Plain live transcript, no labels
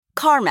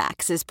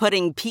CarMax is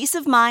putting peace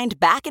of mind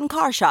back in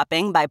car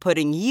shopping by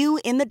putting you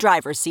in the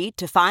driver's seat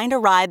to find a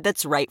ride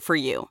that's right for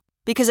you.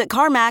 Because at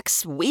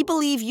CarMax, we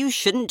believe you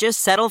shouldn't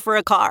just settle for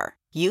a car.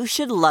 You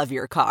should love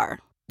your car.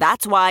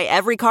 That's why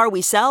every car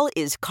we sell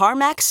is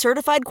CarMax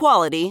certified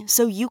quality,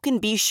 so you can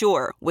be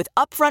sure with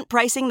upfront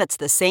pricing that's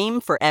the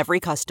same for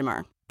every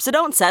customer. So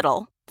don't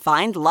settle.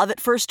 Find love at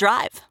first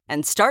drive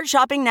and start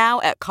shopping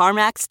now at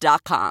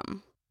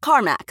CarMax.com.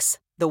 CarMax,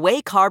 the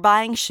way car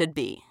buying should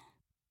be.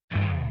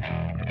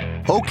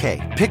 Okay,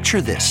 picture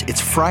this.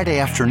 It's Friday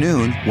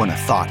afternoon when a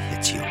thought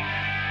hits you.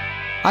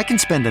 I can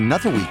spend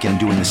another weekend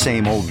doing the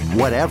same old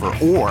whatever,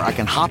 or I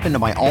can hop into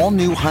my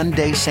all-new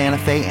Hyundai Santa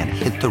Fe and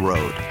hit the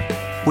road.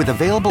 With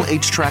available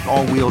H-Track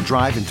all-wheel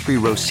drive and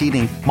 3-row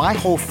seating, my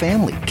whole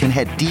family can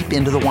head deep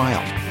into the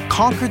wild.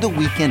 Conquer the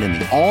weekend in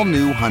the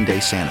all-new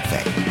Hyundai Santa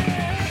Fe.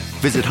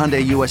 Visit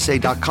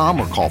HyundaiUSA.com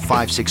or call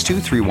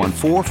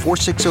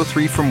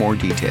 562-314-4603 for more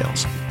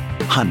details.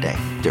 Hyundai,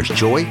 there's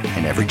joy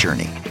in every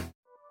journey.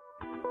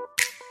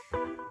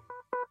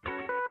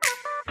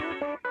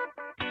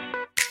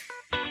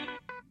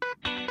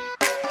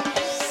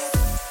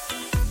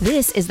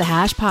 This is the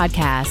Hash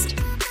Podcast.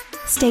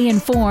 Stay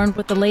informed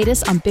with the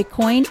latest on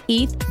Bitcoin,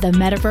 ETH, the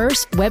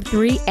metaverse,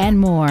 Web3, and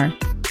more.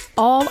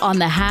 All on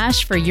the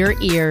Hash for your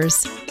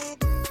ears.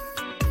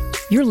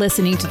 You're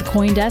listening to the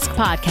CoinDesk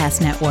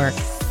Podcast Network.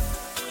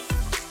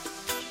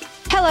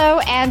 Hello,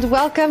 and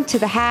welcome to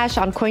the Hash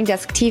on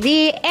CoinDesk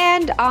TV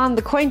and on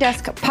the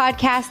CoinDesk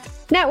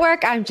Podcast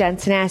Network. I'm Jen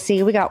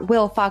Sanasi. We got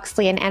Will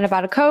Foxley and Anna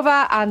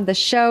Batakova on the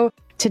show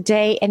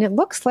today, and it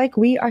looks like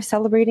we are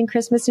celebrating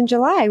Christmas in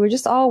July. We're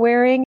just all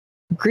wearing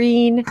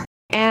green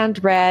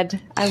and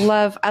red. I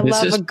love a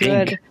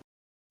good. Pink.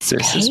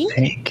 This is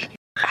pink.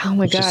 Oh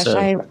my gosh,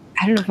 I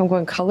don't know if I'm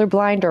going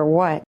colorblind or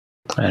what.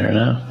 I don't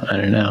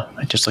know.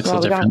 It just looks a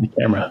little different on the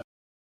camera.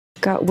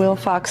 Got Will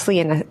Foxley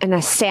in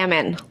a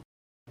salmon.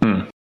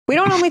 We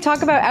don't only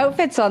talk about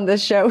outfits on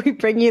this show. We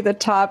bring you the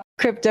top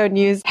crypto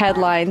news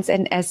headlines,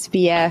 and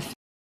SBF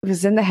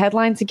was in the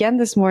headlines again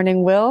this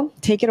morning. Will,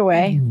 take it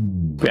away.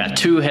 We got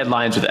two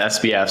headlines with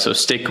SBF, so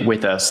stick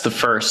with us. The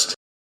first,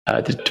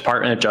 the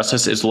Department of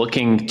Justice is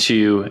looking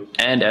to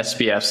end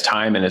SBF's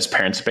time in his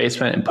parents'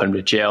 basement and put him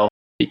to jail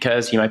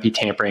because he might be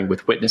tampering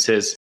with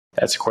witnesses.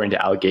 That's according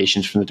to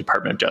allegations from the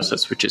Department of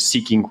Justice, which is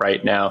seeking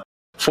right now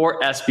for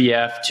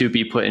SBF to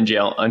be put in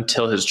jail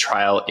until his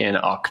trial in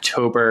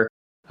October.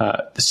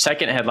 The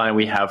second headline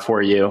we have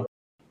for you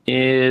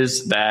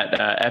is that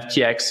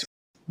FTX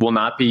will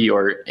not be,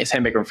 or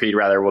Sam Bankman-Fried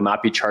rather, will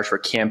not be charged for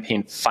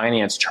campaign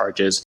finance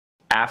charges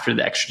after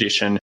the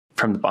extradition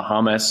from the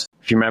Bahamas.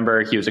 If you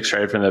remember, he was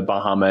extradited from the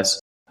Bahamas,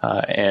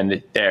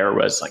 and there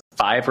was like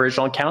 5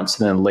 original counts,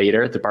 and then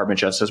later the Department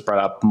of Justice brought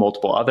up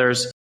multiple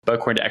others. But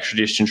according to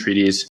extradition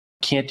treaties,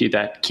 can't do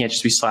that. Can't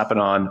just be slapping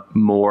on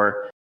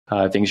more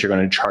things you're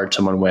going to charge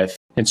someone with.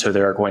 And so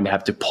they're going to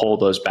have to pull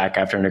those back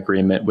after an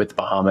agreement with the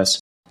Bahamas.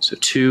 So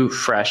 2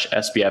 fresh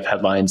SBF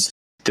headlines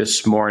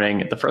this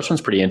morning. The first one's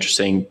pretty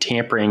interesting.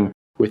 Tampering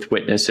with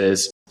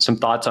witnesses. Some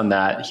thoughts on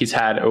that. He's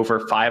had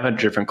over 500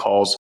 different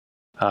calls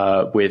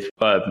with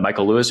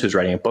Michael Lewis, who's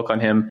writing a book on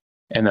him,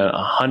 and then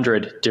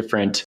 100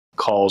 different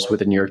calls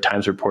with a New York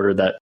Times reporter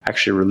that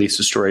actually released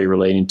a story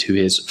relating to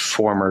his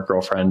former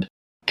girlfriend,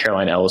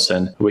 Caroline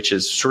Ellison, which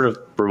is sort of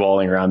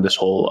revolving around this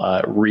whole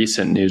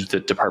recent news with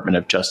the Department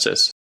of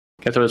Justice.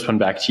 I'll throw this one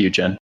back to you,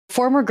 Jen.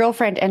 Former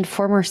girlfriend and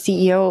former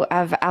CEO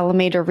of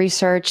Alameda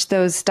Research,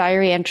 those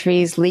diary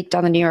entries leaked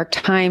on the New York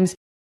Times.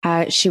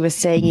 She was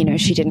saying,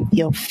 she didn't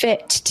feel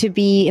fit to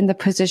be in the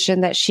position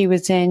that she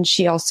was in.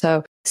 She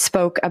also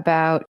spoke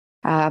about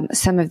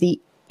some of the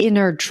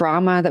inner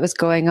drama that was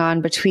going on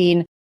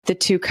between the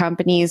two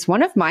companies.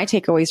 One of my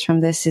takeaways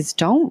from this is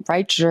don't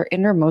write your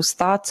innermost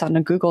thoughts on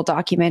a Google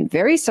document.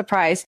 Very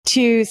surprised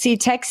to see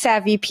tech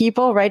savvy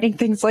people writing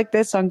things like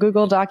this on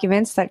Google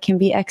documents that can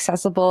be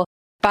accessible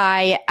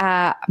by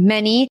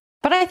many.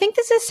 But I think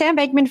this is Sam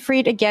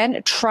Bankman-Fried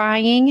again,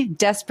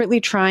 desperately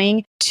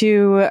trying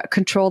to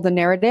control the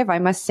narrative. I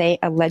must say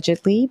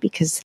allegedly,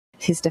 because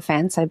his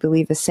defense, I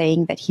believe, is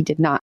saying that he did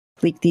not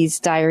leak these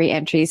diary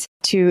entries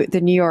to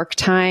the New York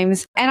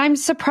Times. And I'm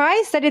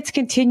surprised that it's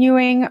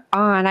continuing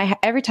on.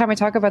 Every time I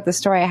talk about the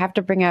story, I have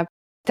to bring up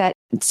that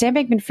Sam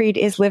Bankman-Fried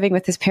is living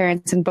with his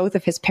parents, and both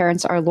of his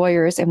parents are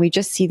lawyers. And we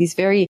just see these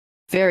very,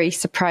 very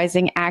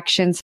surprising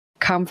actions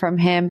come from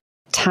him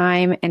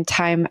time and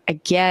time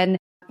again.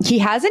 He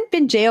hasn't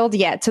been jailed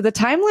yet. So the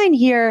timeline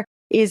here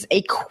is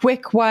a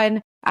quick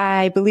one.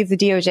 I believe the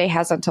DOJ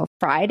has until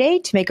Friday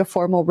to make a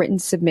formal written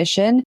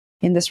submission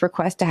in this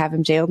request to have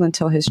him jailed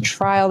until his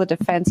trial. The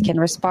defense can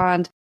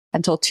respond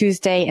until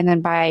Tuesday. And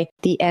then by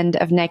the end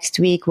of next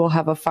week, we'll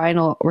have a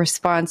final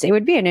response. It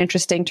would be an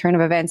interesting turn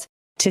of events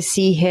to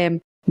see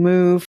him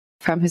move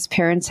from his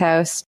parents'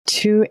 house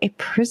to a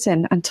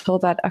prison until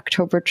that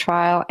October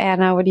trial.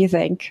 Anna, what do you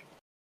think?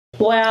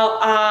 Well,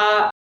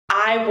 I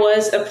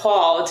was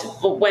appalled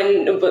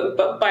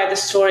by the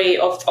story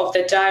of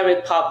the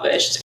diary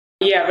published.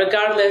 Yeah,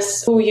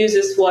 regardless who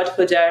uses what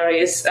for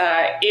diaries,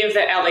 if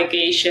the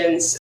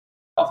allegations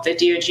of the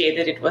DOJ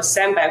that it was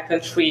Sam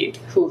Bankman-Fried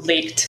who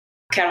leaked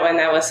Caroline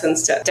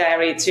Ellison's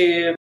diary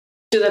to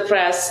the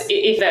press.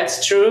 If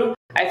that's true,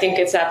 I think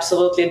it's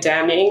absolutely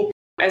damning.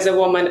 As a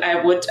woman,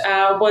 I would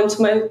want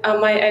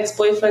my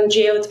ex-boyfriend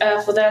jailed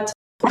for that.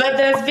 But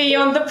that's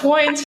beyond the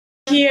point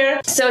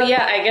here. So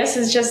yeah, I guess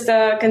it's just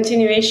a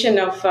continuation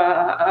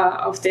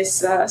of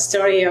this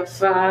story of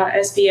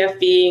SBF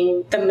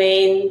being the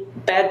main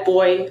bad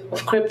boy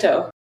of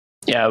crypto.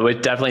 Yeah, it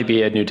would definitely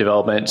be a new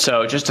development.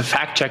 So just to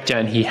fact check,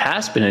 Jen, he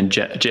has been in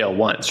jail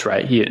once,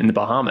 right? In the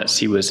Bahamas,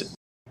 he was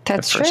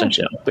That's first true. in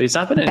jail, but he's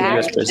not been in a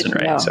U.S. prison,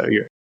 right? No. So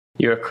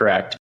you're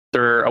correct.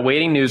 They're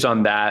awaiting news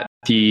on that.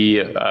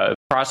 The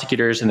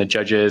prosecutors and the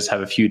judges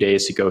have a few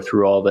days to go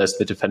through all this.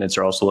 The defendants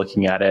are also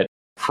looking at it.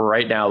 For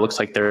right now, it looks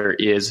like there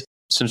is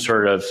some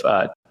sort of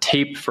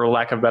tape, for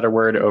lack of a better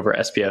word, over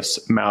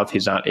SBF's mouth.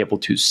 He's not able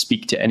to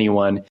speak to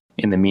anyone.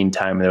 In the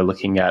meantime, they're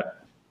looking at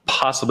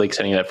possibly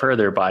extending that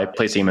further by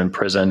placing him in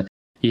prison.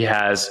 He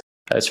has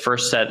his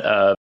first set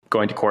of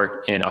going to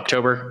court in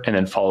October and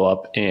then follow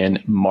up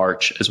in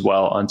March as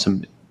well on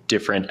some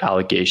different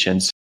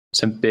allegations.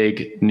 Some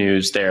big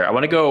news there. I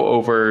want to go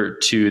over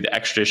to the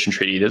extradition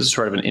treaty. This is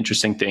sort of an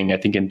interesting thing, I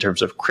think, in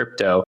terms of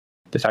crypto.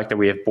 The fact that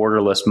we have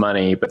borderless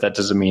money, but that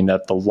doesn't mean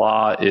that the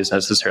law is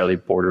necessarily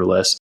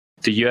borderless.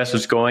 The U.S.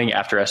 was going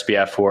after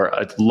SBF for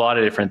a lot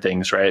of different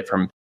things, right?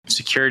 From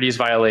securities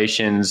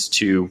violations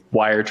to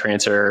wire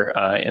transfer,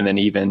 and then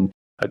even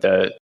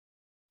the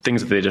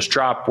things that they just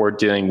dropped were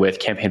dealing with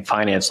campaign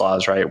finance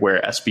laws, right?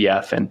 Where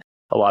SBF and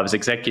a lot of his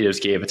executives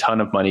gave a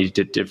ton of money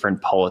to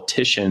different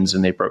politicians,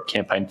 and they broke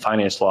campaign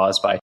finance laws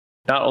by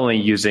not only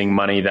using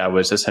money that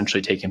was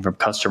essentially taken from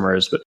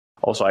customers, but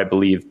also, I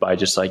believe, by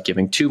just like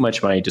giving too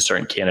much money to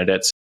certain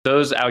candidates.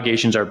 Those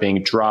allegations are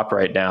being dropped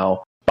right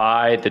now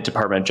by the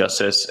Department of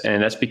Justice,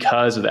 and that's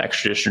because of the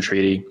extradition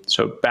treaty.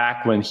 So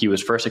back when he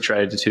was first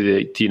extradited to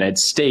the United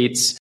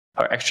States,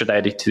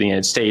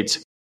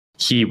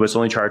 he was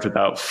only charged with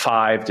about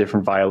 5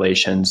 different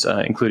violations,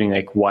 including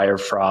like wire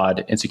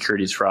fraud and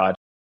securities fraud.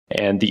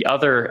 And the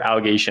other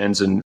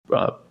allegations and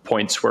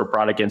points were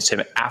brought against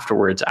him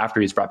afterwards,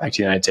 after he was brought back to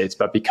the United States.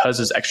 But because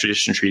of this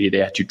extradition treaty, they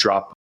had to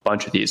drop a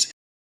bunch of these.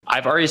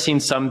 I've already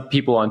seen some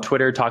people on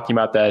Twitter talking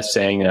about that,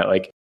 saying that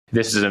like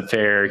this isn't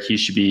fair. He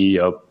should be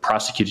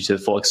prosecuted to the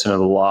full extent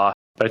of the law.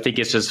 But I think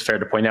it's just fair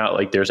to point out,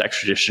 like, there's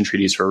extradition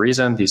treaties for a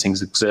reason. These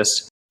things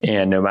exist,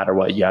 and no matter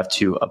what, you have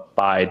to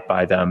abide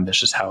by them. That's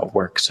just how it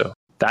works. So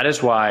that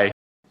is why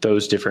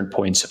those different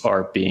points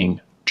are being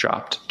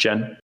dropped.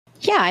 Jen?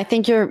 Yeah, I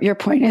think your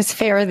point is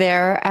fair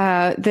there.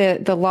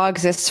 The law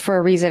exists for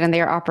a reason, and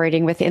they are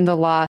operating within the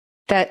law.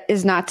 That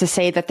is not to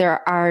say that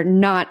there are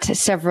not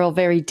several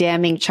very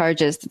damning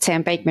charges that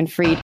Sam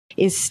Bankman-Fried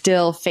is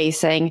still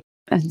facing.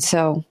 And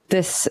so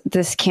this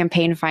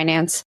campaign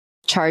finance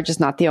charge is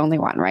not the only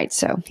one, right?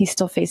 So he's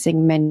still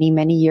facing many,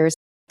 many years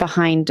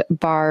behind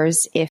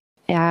bars if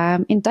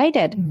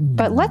indicted.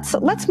 But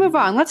let's move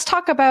on. Let's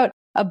talk about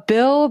a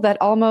bill that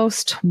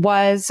almost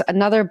was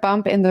another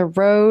bump in the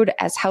road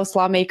as House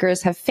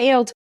lawmakers have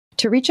failed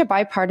to reach a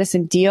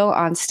bipartisan deal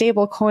on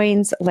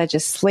stablecoins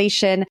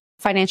legislation.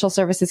 Financial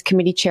Services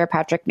Committee Chair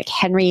Patrick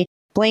McHenry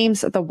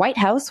blames the White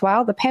House,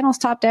 while the panel's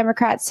top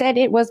Democrat said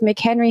it was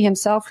McHenry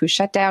himself who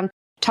shut down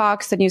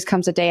talks. The news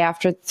comes a day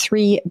after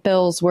 3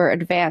 bills were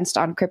advanced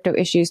on crypto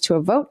issues to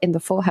a vote in the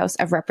full House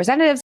of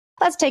Representatives.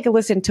 Let's take a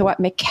listen to what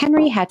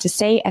McHenry had to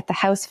say at the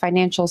House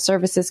Financial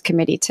Services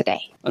Committee today.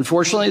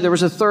 Unfortunately, there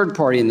was a third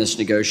party in this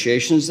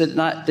negotiations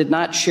that did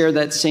not share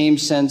that same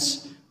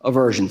sense of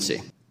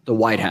urgency, the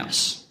White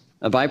House.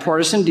 A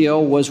bipartisan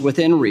deal was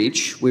within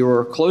reach. We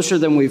were closer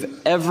than we've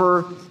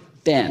ever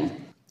been.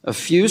 A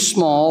few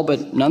small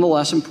but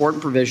nonetheless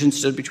important provisions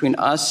stood between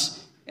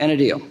us and a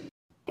deal.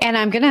 And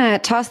I'm going to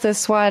toss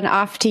this one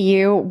off to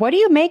you. What do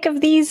you make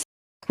of these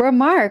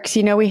remarks?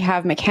 You know, we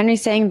have McHenry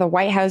saying the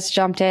White House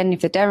jumped in.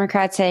 If the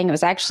Democrats saying it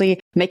was actually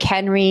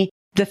McHenry.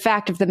 The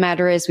fact of the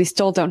matter is we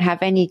still don't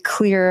have any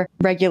clear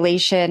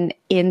regulation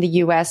in the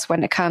U.S.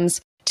 when it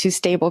comes to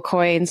stable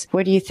coins.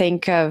 What do you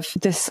think of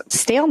this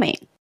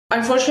stalemate?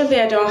 Unfortunately,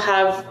 I don't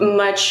have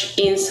much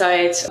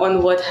insight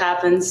on what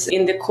happens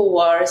in the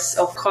couloirs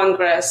of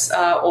Congress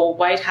or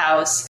White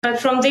House.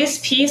 But from this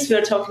piece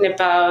we're talking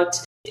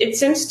about, it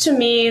seems to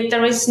me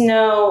there is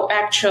no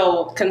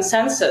actual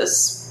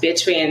consensus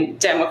between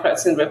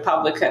Democrats and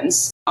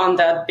Republicans on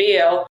that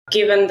bill,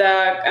 given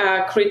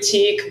the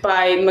critique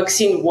by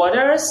Maxine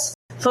Waters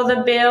for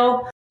the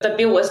bill. The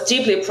bill was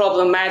deeply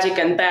problematic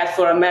and bad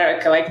for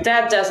America. Like,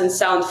 that doesn't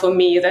sound for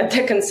me that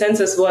the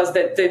consensus was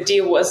that the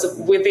deal was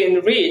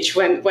within reach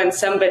when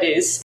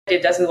somebody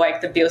doesn't like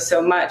the bill so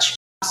much.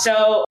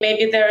 So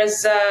maybe there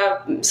is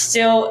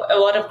still a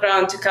lot of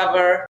ground to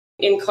cover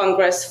in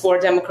Congress for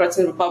Democrats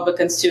and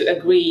Republicans to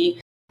agree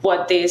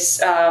what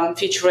this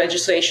future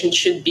legislation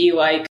should be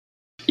like.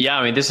 Yeah,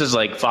 I mean, this is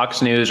like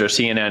Fox News or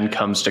CNN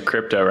comes to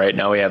crypto right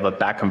now. We have a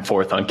back and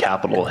forth on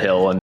Capitol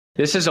Hill, and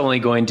this is only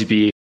going to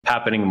be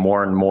happening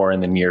more and more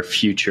in the near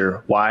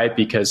future. Why?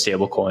 Because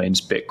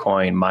stablecoins,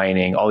 Bitcoin,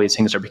 mining, all these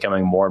things are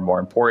becoming more and more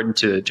important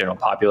to the general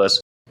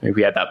populace.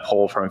 We had that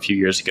poll from a few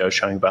years ago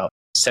showing about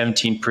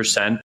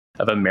 17%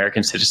 of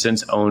American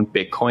citizens own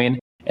Bitcoin.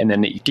 And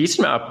then a decent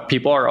amount of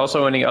people are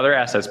also owning other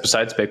assets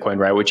besides Bitcoin,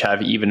 right, which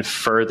have even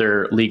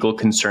further legal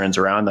concerns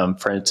around them.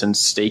 For instance,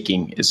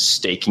 staking. Is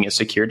staking a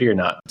security or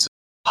not? It's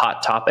a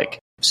hot topic.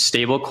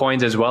 Stable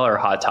coins as well are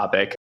a hot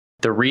topic.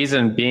 The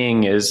reason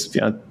being is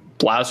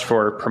allows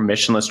for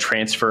permissionless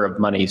transfer of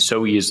money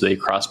so easily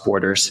across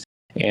borders.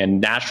 And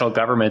national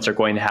governments are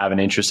going to have an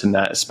interest in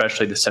that,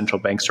 especially the central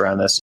banks around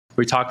this.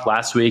 We talked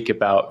last week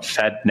about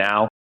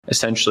FedNow,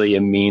 essentially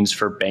a means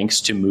for banks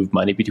to move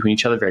money between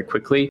each other very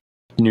quickly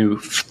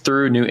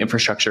through new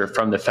infrastructure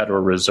from the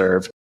Federal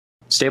Reserve.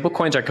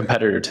 Stablecoins are a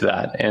competitor to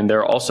that, and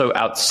they're also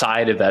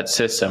outside of that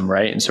system,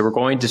 right? And so we're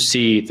going to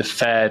see the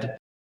Fed,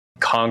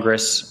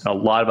 Congress, a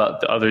lot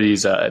of the other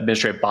these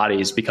administrative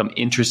bodies become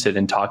interested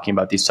in talking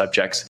about these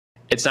subjects.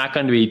 It's not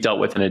going to be dealt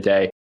with in a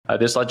day.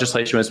 This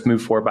legislation was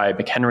moved forward by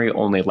McHenry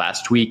only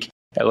last week.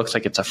 It looks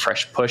like it's a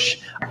fresh push.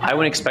 I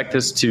would expect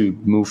this to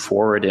move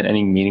forward in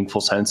any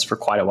meaningful sense for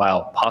quite a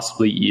while,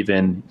 possibly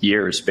even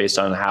years, based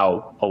on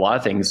how a lot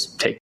of things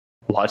take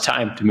a lot of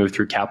time to move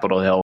through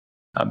Capitol Hill.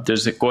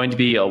 There's going to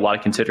be a lot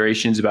of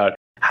considerations about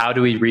how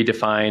do we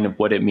redefine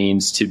what it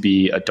means to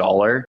be a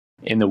dollar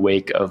in the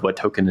wake of what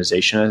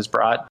tokenization has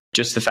brought.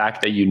 Just the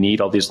fact that you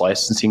need all these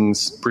licensing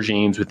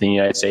regimes within the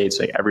United States,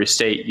 like every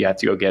state, you have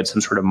to go get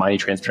some sort of money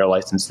transfer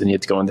license, then you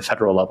have to go on the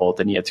federal level,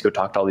 then you have to go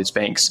talk to all these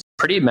banks.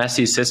 Pretty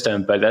messy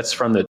system, but that's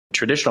from the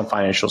traditional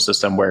financial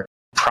system where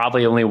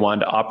probably only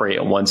wanted to operate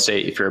in one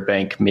state if you're a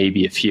bank,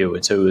 maybe a few.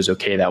 And so it was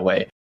okay that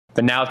way.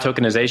 But now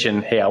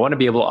tokenization, hey, I want to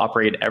be able to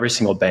operate every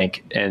single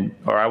bank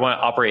or I want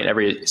to operate in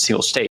every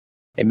single state.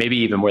 And maybe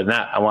even more than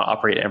that, I want to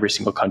operate in every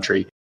single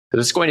country. So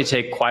this is going to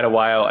take quite a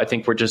while. I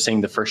think we're just seeing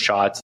the first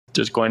shots.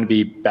 There's going to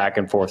be back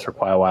and forth for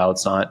quite a while.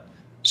 It's not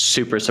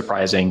super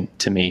surprising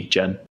to me,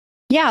 Jen.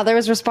 Yeah, there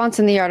was response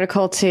in the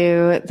article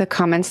to the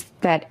comments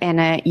that,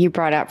 Anna, you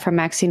brought up from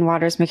Maxine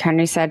Waters.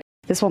 McHenry said,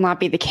 this will not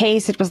be the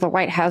case. It was the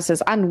White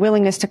House's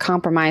unwillingness to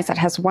compromise that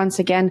has once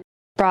again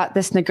brought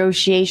this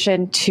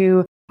negotiation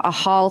to a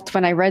halt.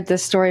 When I read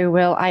this story,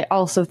 Will, I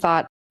also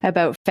thought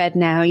about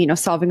FedNow,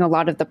 solving a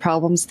lot of the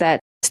problems that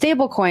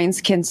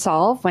stablecoins can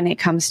solve when it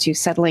comes to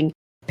settling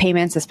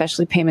payments,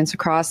 especially payments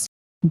across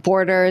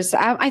borders.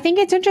 I think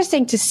it's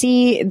interesting to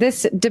see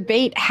this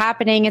debate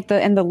happening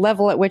and the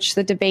level at which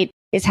the debate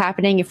is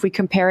happening if we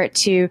compare it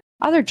to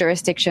other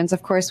jurisdictions.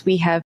 Of course, we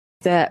have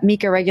the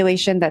MiCA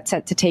regulation that's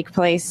set to take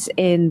place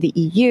in the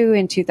EU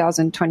in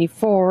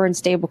 2024, and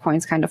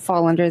stablecoins kind of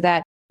fall under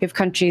that. We have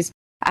countries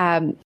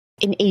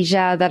in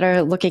Asia that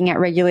are looking at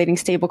regulating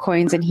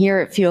stablecoins, and here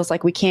it feels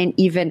like we can't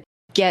even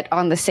get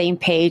on the same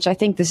page. I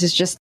think this is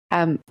just,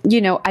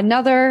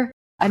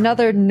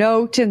 another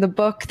note in the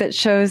book that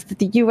shows that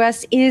the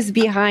U.S. is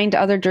behind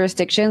other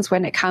jurisdictions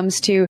when it comes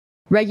to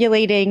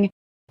regulating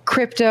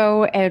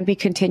crypto, and we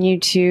continue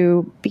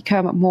to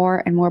become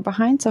more and more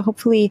behind. So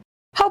hopefully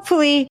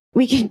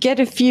we can get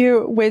a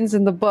few wins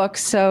in the book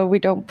so we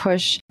don't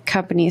push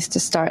companies to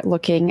start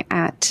looking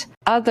at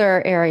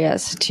other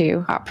areas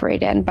to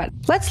operate in. But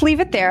let's leave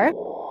it there.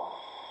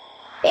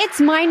 It's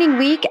mining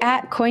week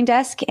at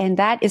CoinDesk, and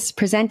that is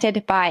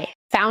presented by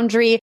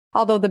Foundry.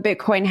 Although the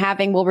Bitcoin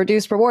halving will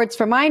reduce rewards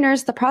for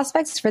miners, the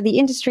prospects for the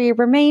industry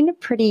remain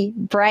pretty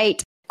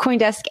bright.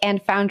 CoinDesk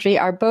and Foundry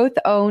are both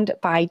owned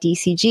by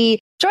DCG.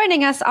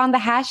 Joining us on the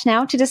Hash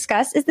now to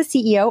discuss is the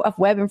CEO of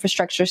web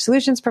infrastructure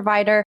solutions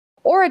provider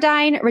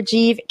Auradine,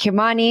 Rajiv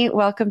Khemani.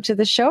 Welcome to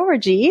the show,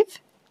 Rajiv.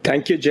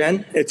 Thank you,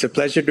 Jen. It's a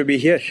pleasure to be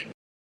here.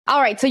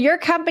 All right. So your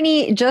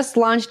company just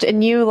launched a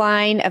new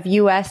line of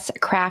U.S.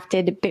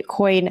 crafted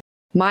Bitcoin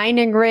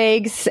mining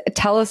rigs.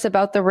 Tell us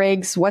about the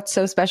rigs. What's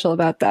so special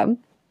about them?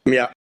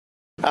 Yeah.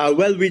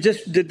 Well, we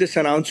just did this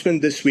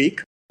announcement this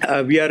week.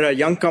 We are a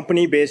young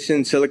company based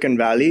in Silicon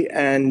Valley.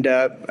 And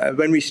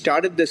when we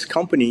started this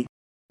company,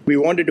 we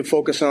wanted to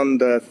focus on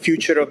the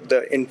future of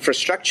the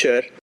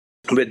infrastructure,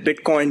 with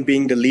Bitcoin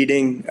being the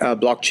leading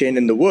blockchain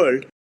in the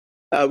world.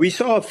 We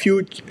saw a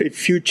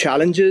few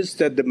challenges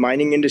that the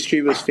mining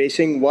industry was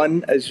facing.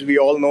 One, as we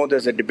all know,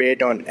 there's a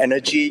debate on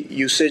energy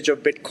usage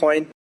of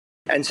Bitcoin.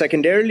 And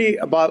secondarily,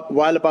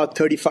 while about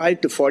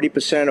 35 to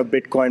 40% of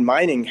Bitcoin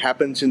mining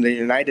happens in the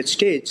United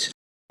States,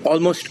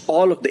 almost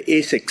all of the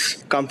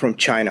ASICs come from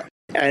China.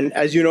 And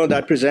as you know,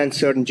 that presents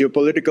certain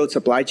geopolitical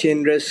supply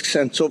chain risks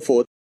and so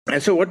forth.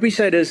 And so what we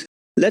said is,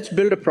 let's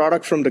build a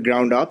product from the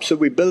ground up. So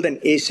we built an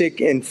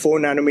ASIC in 4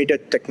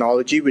 nanometer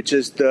technology, which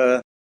is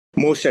the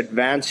most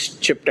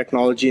advanced chip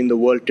technology in the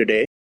world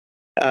today.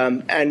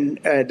 And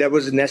there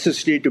was a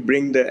necessity to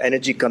bring the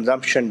energy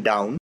consumption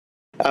down.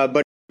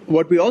 But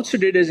what we also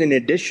did is, in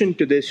addition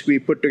to this, we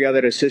put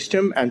together a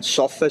system and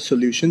software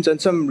solutions and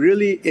some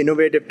really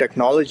innovative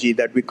technology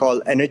that we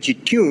call Energy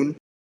Tune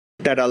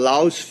that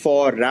allows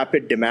for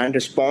rapid demand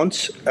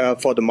response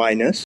for the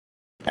miners.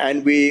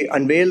 And we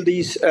unveiled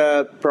these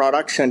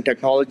products and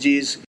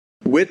technologies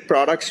with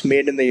products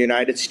made in the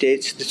United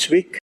States this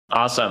week.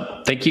 Awesome.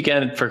 Thank you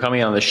again for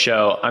coming on the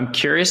show. I'm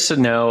curious to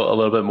know a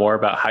little bit more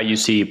about how you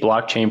see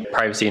blockchain,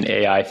 privacy, and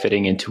AI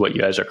fitting into what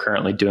you guys are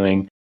currently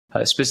doing.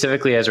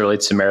 specifically as it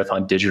relates to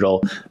Marathon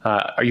Digital.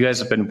 You guys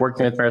have been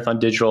working with Marathon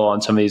Digital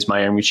on some of these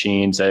mining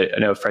machines. I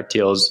know Fred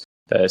Thiel's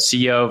the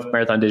CEO of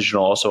Marathon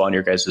Digital, also on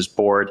your guys'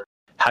 board.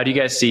 How do you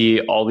guys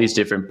see all these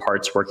different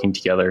parts working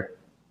together?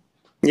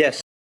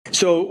 Yes.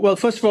 So, well,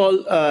 first of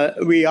all,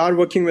 we are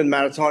working with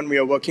Marathon. We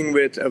are working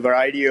with a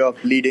variety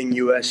of leading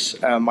U.S.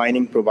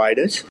 Mining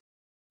providers.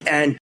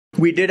 And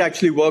we did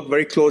actually work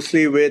very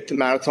closely with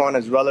Marathon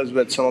as well as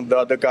with some of the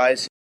other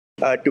guys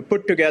to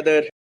put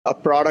together a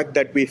product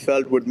that we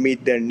felt would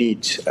meet their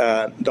needs.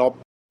 The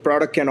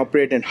product can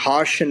operate in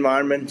harsh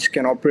environments,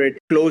 can operate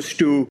close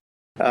to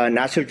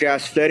natural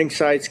gas flaring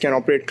sites, can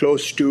operate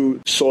close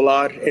to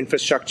solar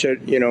infrastructure,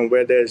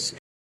 where there's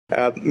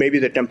maybe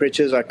the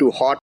temperatures are too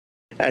hot.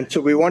 And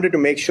so we wanted to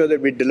make sure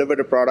that we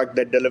delivered a product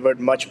that delivered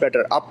much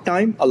better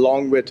uptime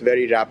along with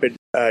very rapid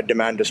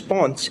demand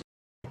response.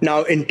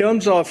 Now, in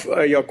terms of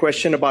your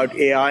question about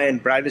AI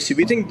and privacy,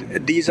 we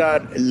think these are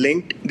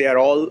linked. They are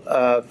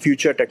all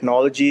future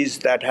technologies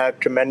that have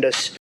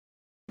tremendous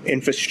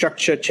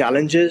infrastructure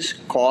challenges.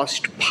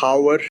 Cost,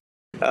 power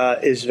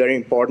is very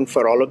important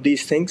for all of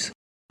these things.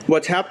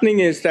 What's happening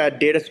is that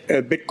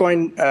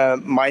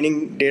Bitcoin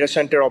mining data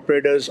center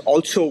operators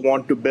also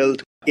want to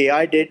build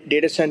AI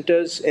data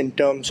centers in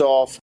terms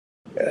of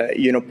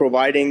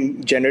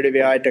providing generative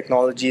AI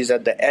technologies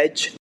at the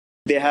edge.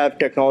 They have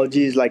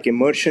technologies like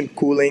immersion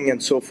cooling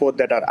and so forth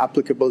that are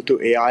applicable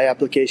to AI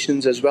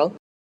applications as well.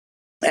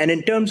 And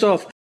in terms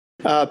of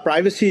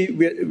privacy,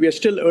 we are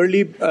still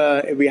early.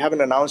 We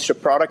haven't announced a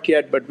product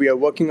yet, but we are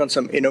working on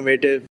some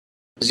innovative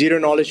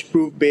zero-knowledge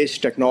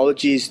proof-based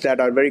technologies that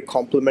are very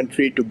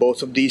complementary to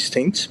both of these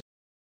things.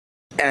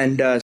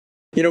 And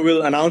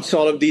we'll announce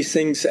all of these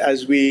things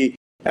as we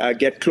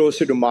get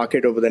closer to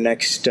market over the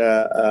next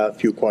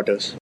few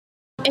quarters.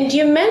 And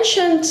you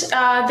mentioned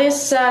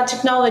this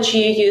technology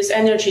you use,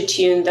 Energy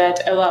Tune,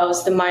 that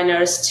allows the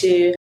miners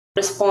to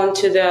respond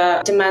to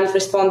the demand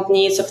response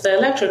needs of the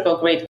electrical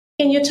grid.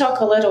 Can you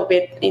talk a little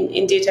bit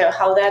in detail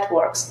how that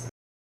works?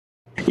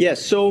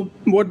 Yes. So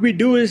what we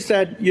do is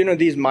that,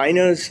 these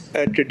miners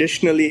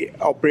traditionally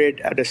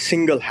operate at a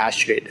single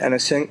hash rate and a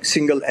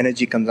single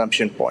energy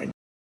consumption point.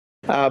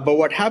 But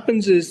what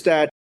happens is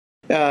that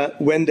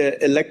when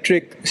the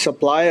electric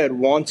supplier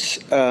wants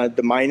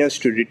the miners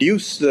to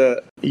reduce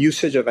the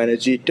usage of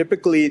energy,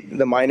 typically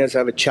the miners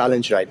have a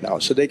challenge right now.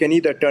 So they can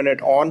either turn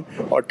it on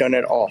or turn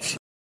it off.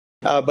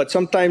 But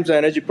sometimes the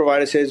energy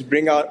provider says,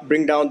 bring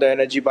down the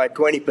energy by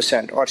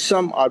 20% or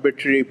some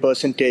arbitrary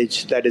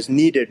percentage that is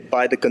needed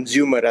by the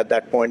consumer at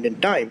that point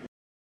in time.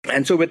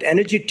 And so with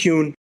Energy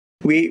Tune,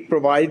 we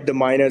provide the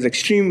miners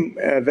extreme,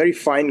 very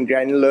fine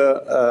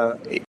granular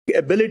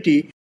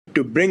ability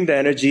to bring the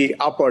energy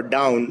up or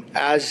down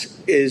as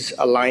is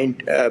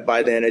aligned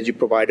by the energy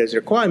provider's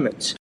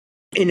requirements.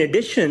 In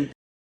addition,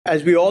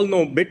 as we all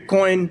know,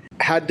 Bitcoin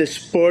had this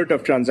spurt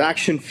of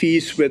transaction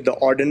fees with the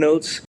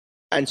ordinals.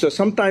 And so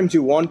sometimes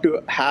you want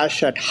to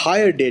hash at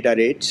higher data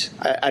rates,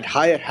 at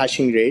higher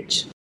hashing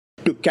rates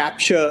to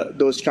capture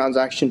those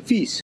transaction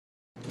fees.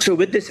 So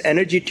with this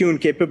Energy Tune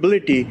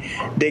capability,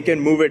 they can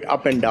move it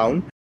up and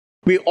down.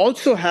 We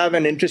also have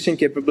an interesting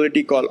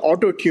capability called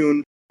Auto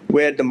Tune,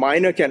 where the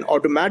miner can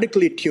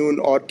automatically tune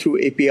or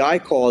through API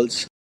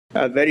calls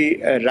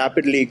very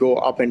rapidly go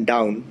up and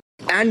down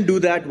and do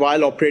that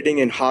while operating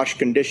in harsh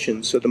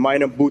conditions. So the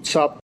miner boots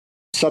up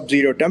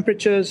sub-zero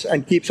temperatures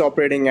and keeps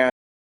operating at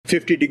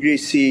 50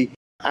 degrees C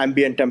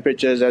ambient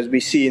temperatures. As we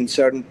see in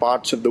certain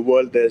parts of the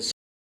world, there's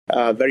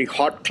very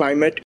hot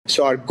climate.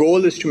 So our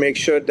goal is to make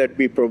sure that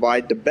we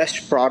provide the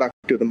best product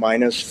to the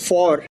miners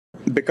for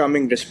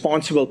becoming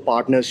responsible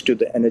partners to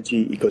the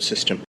energy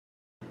ecosystem.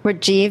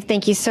 Rajiv,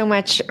 thank you so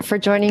much for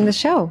joining the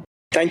show.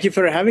 Thank you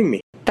for having me.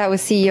 That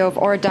was CEO of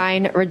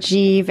Auradine,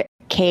 Rajiv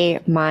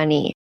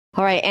Khemani.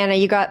 All right, Anna,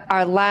 you got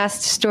our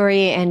last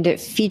story, and it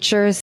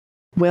features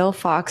Will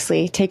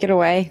Foxley. Take it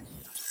away.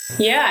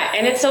 Yeah,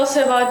 and it's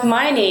also about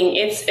mining.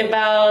 It's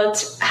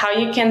about how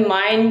you can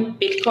mine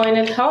Bitcoin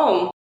at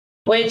home,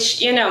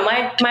 which,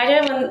 might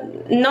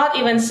not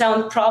even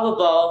sound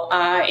probable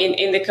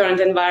in the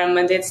current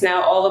environment. It's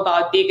now all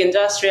about big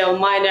industrial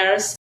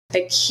miners,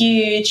 like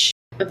huge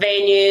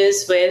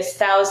venues with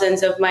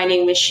thousands of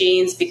mining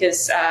machines,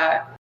 because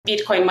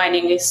Bitcoin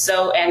mining is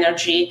so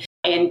energy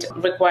and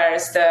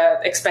requires the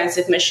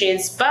expensive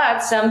machines. But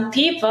some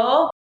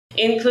people,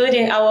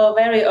 including our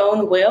very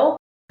own Will,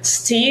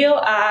 still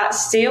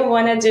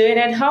want to do it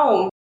at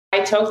home.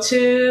 I talked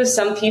to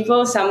some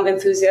people, some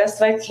enthusiasts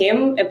like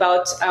him,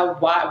 about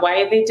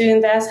why are they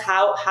doing this,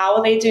 how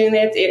are they doing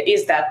it,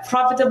 is that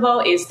profitable,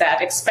 is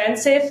that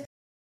expensive,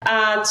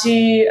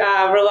 to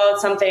roll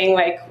out something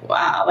like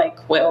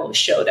Will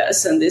showed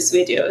us in this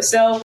video.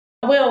 So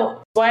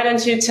Will, why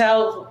don't you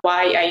tell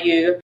why are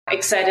you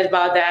excited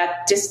about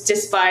that,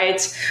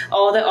 despite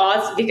all the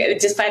odds,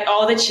 despite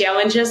all the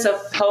challenges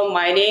of home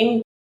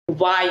mining,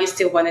 why you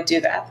still want to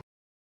do that?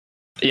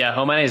 Yeah,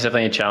 home mining is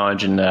definitely a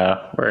challenge, and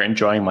we're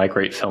enjoying my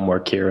great film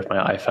work here with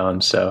my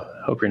iPhone, so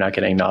hope you're not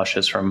getting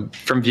nauseous from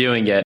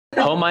viewing it.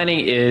 Home mining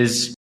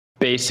is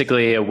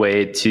basically a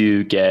way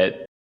to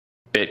get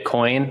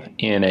Bitcoin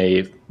in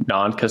a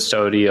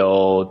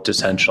non-custodial,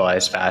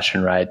 decentralized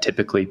fashion, right?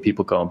 Typically,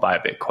 people go and buy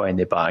Bitcoin.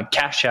 They buy on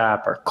Cash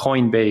App or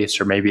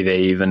Coinbase, or maybe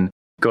they even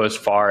go as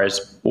far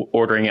as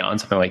ordering it on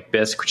something like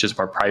Bisq, which is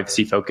more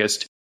privacy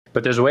focused.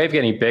 But there's a way of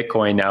getting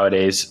Bitcoin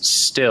nowadays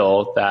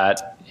still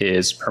that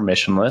is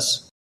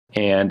permissionless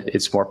and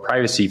it's more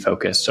privacy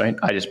focused. So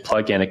I just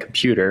plug in a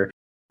computer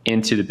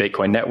into the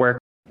Bitcoin network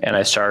and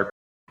I start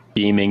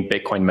beaming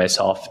Bitcoin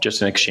myself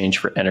just in exchange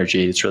for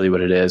energy. It's really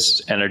what it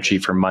is, energy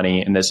for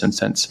money in this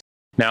instance.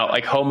 Now,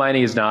 like home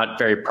mining is not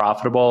very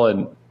profitable,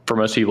 and for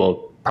most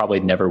people probably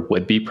never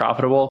would be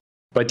profitable.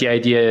 But the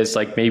idea is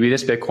like maybe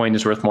this Bitcoin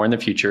is worth more in the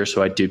future,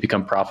 so I do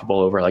become profitable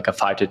over like a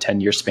 5 to 10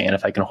 year span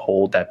if I can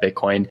hold that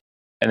Bitcoin.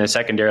 And then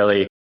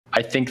secondarily,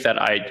 I think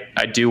that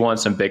I do want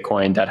some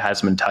Bitcoin that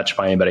hasn't been touched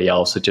by anybody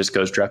else. It just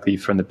goes directly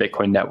from the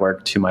Bitcoin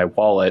network to my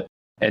wallet,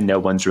 and no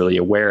one's really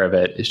aware of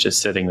it. It's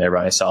just sitting there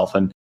by myself.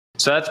 And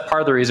so that's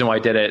part of the reason why I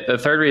did it. The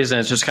third reason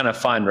is just kind of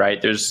fun,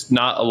 right? There's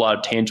not a lot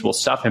of tangible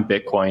stuff in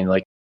Bitcoin.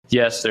 Like,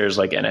 yes, there's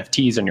like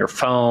NFTs on your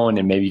phone,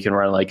 and maybe you can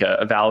run like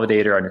a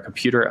validator on your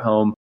computer at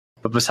home.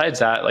 But besides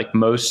that, like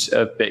most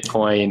of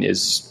Bitcoin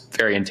is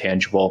very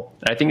intangible.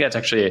 And I think that's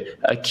actually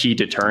a key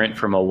deterrent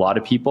from a lot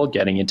of people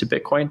getting into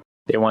Bitcoin.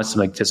 They want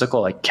something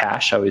physical, like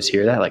cash. I always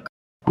hear that, like,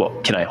 well,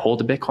 can I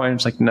hold a Bitcoin?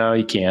 It's like, no,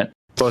 you can't.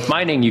 But with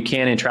mining, you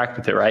can interact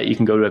with it, right? You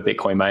can go to a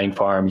Bitcoin mining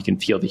farm. You can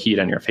feel the heat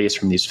on your face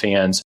from these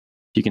fans.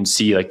 You can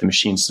see like the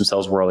machines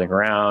themselves whirling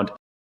around.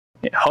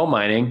 In home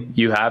mining,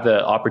 you have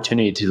the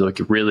opportunity to like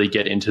really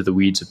get into the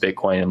weeds of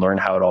Bitcoin and learn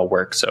how it all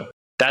works. So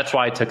that's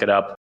why I took it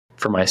up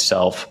for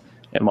myself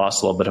and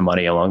lost a little bit of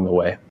money along the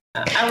way.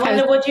 I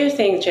wonder what you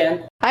think,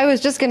 Jen. I was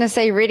just going to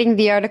say, reading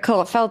the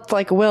article, it felt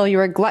like, Will, you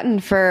were a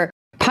glutton for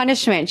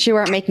punishment. You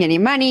weren't making any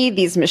money.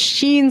 These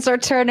machines are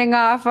turning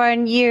off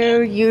on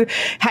you. You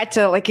had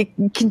to like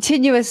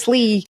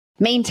continuously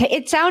maintain.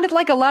 It sounded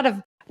like a lot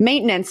of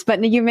maintenance,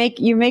 but you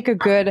make a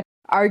good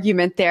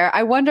argument there.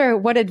 I wonder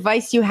what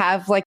advice you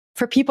have, like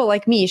for people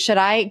like me. Should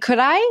I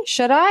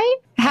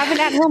have an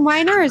at-home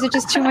miner, or is it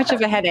just too much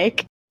of a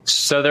headache?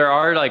 So there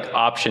are like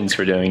options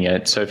for doing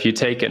it. So if you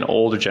take an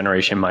older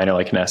generation miner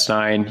like an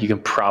S9, you can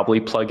probably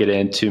plug it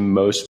into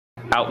most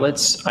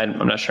outlets. I'm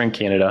not sure in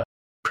Canada.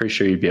 Pretty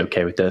sure you'd be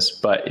okay with this.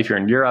 But if you're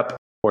in Europe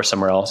or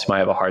somewhere else, you might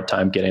have a hard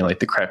time getting like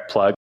the correct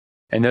plug.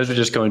 And those are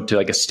just going to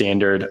like a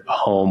standard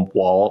home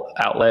wall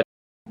outlet.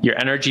 Your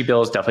energy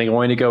bill is definitely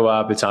going to go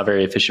up. It's not a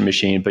very efficient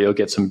machine, but you'll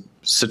get some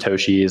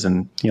Satoshis,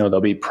 and they'll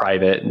be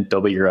private and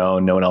they'll be your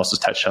own. No one else has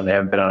touched them. They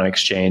haven't been on an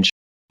exchange.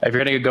 If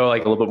you're going to go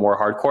like a little bit more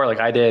hardcore, like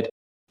I did,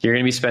 you're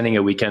going to be spending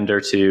a weekend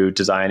or two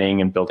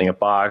designing and building a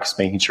box,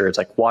 making sure it's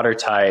like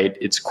watertight,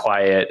 it's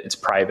quiet, it's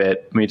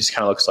private. I mean, it just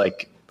kind of looks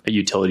like a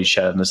utility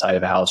shed on the side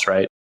of a house,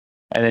 right?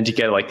 And then to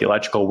get like the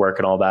electrical work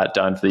and all that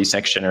done for these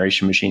next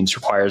generation machines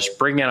requires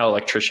bringing out an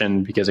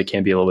electrician, because it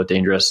can be a little bit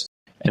dangerous,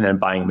 and then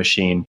buying a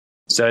machine.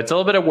 So it's a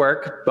little bit of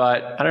work,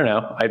 but I don't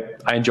know.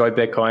 I enjoy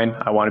Bitcoin.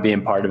 I want to be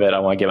in part of it. I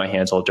want to get my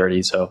hands all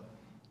dirty. So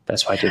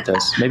that's why I did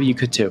this. Maybe you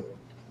could too.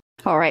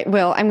 All right,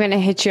 Will, I'm going to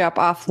hit you up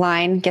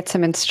offline, get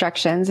some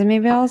instructions, and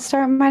maybe I'll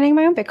start mining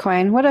my own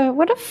Bitcoin. What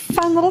a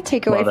fun little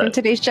takeaway from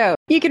today's show.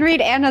 You can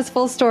read Anna's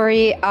full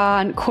story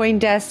on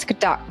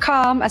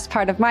CoinDesk.com as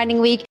part of Mining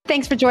Week.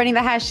 Thanks for joining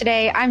The Hash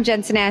today. I'm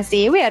Jen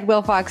Sanasi. We had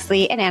Will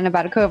Foxley and Anna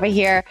Badakova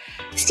here.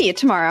 See you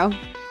tomorrow.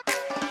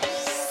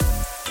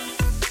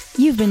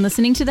 You've been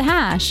listening to The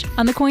Hash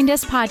on the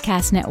CoinDesk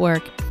Podcast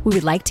Network. We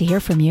would like to hear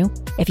from you.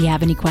 If you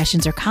have any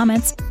questions or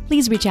comments,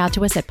 please reach out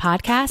to us at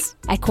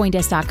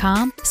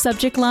podcasts@coindesk.com,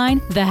 subject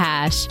line The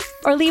Hash,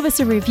 or leave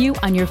us a review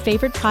on your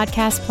favorite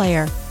podcast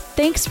player.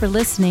 Thanks for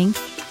listening.